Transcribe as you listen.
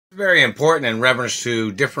Very important in reference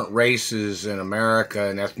to different races in America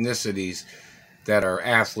and ethnicities that are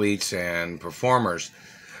athletes and performers.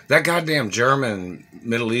 That goddamn German,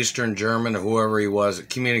 Middle Eastern German, or whoever he was,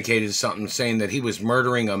 communicated something saying that he was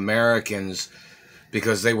murdering Americans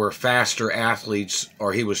because they were faster athletes,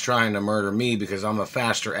 or he was trying to murder me because I'm a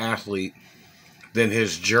faster athlete than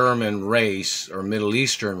his German race or Middle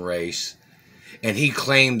Eastern race. And he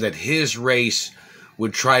claimed that his race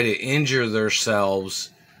would try to injure themselves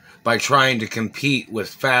by trying to compete with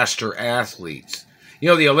faster athletes. You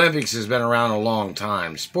know, the Olympics has been around a long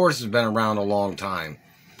time. Sports has been around a long time.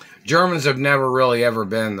 Germans have never really ever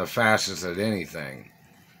been the fastest at anything.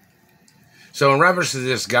 So in reference to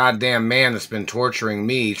this goddamn man that's been torturing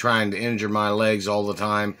me, trying to injure my legs all the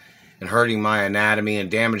time, and hurting my anatomy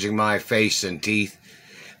and damaging my face and teeth,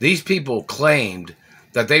 these people claimed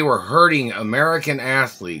that they were hurting American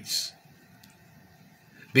athletes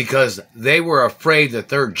because they were afraid that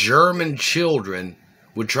their German children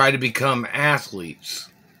would try to become athletes.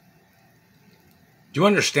 Do you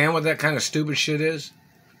understand what that kind of stupid shit is?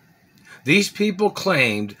 These people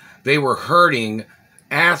claimed they were hurting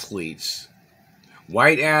athletes,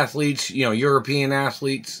 white athletes, you know, European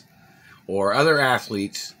athletes, or other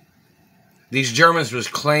athletes. These Germans was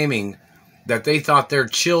claiming that they thought their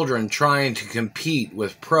children trying to compete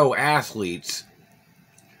with pro athletes,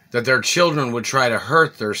 that their children would try to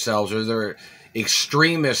hurt themselves, or their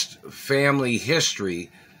extremist family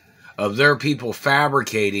history of their people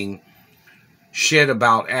fabricating shit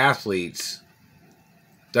about athletes,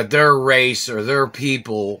 that their race or their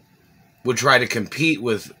people would try to compete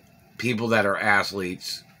with people that are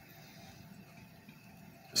athletes.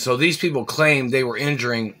 So these people claimed they were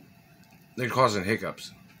injuring, they're causing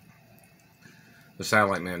hiccups. The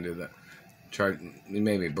satellite man did that. He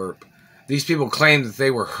made me burp. These people claimed that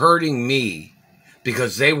they were hurting me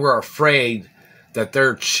because they were afraid that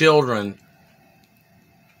their children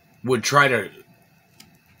would try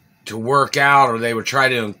to work out, or they would try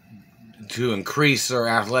to increase their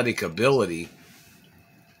athletic ability,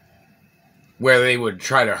 where they would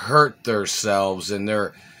try to hurt themselves in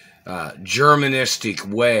their Germanistic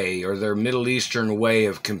way or their Middle Eastern way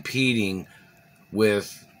of competing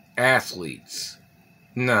with athletes.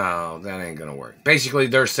 No, that ain't gonna work. Basically,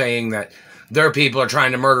 they're saying that their people are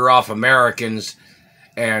trying to murder off Americans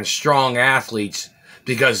and strong athletes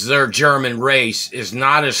because their German race is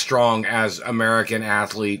not as strong as American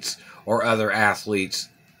athletes or other athletes.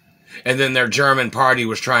 And then their German party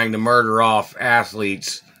was trying to murder off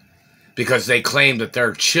athletes because they claimed that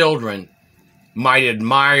their children might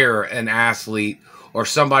admire an athlete or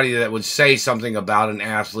somebody that would say something about an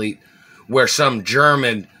athlete, where some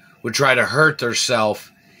German would try to hurt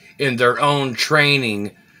themselves in their own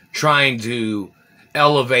training, trying to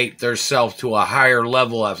elevate themselves to a higher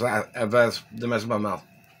level of the mess of my mouth.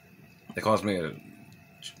 They caused me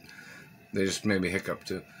they just made me hiccup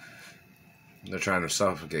too. They're trying to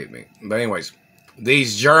suffocate me. But anyways,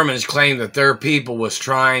 these Germans claim that their people was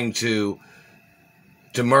trying to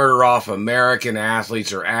murder off American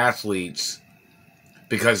athletes or athletes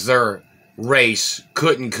because their race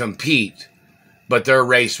couldn't compete, but their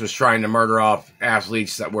race was trying to murder off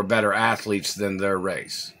athletes that were better athletes than their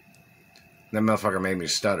race. That motherfucker made me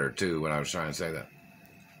stutter too when I was trying to say that.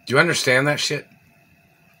 Do you understand that shit?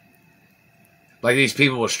 Like, these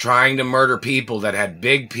people was trying to murder people that had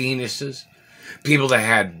big penises, people that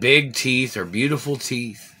had big teeth or beautiful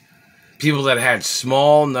teeth, people that had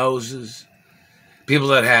small noses, people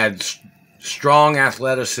that had strong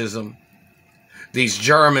athleticism. These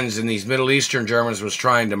Germans and these Middle Eastern Germans was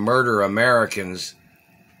trying to murder Americans,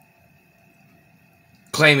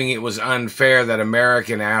 claiming it was unfair that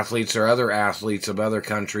American athletes or other athletes of other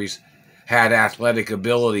countries had athletic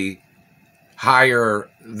ability higher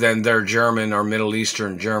than their German or Middle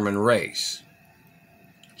Eastern German race.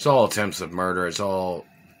 It's all attempts of murder. It's all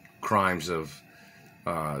crimes of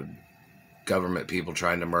government people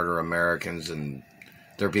trying to murder Americans, and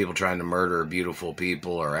they're people trying to murder beautiful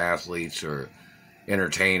people or athletes or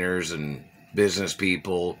entertainers and business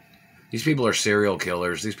people. These people are serial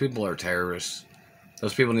killers. These people are terrorists.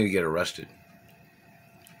 Those people need to get arrested.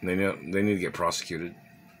 They need to get prosecuted,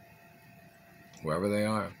 wherever they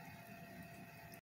are.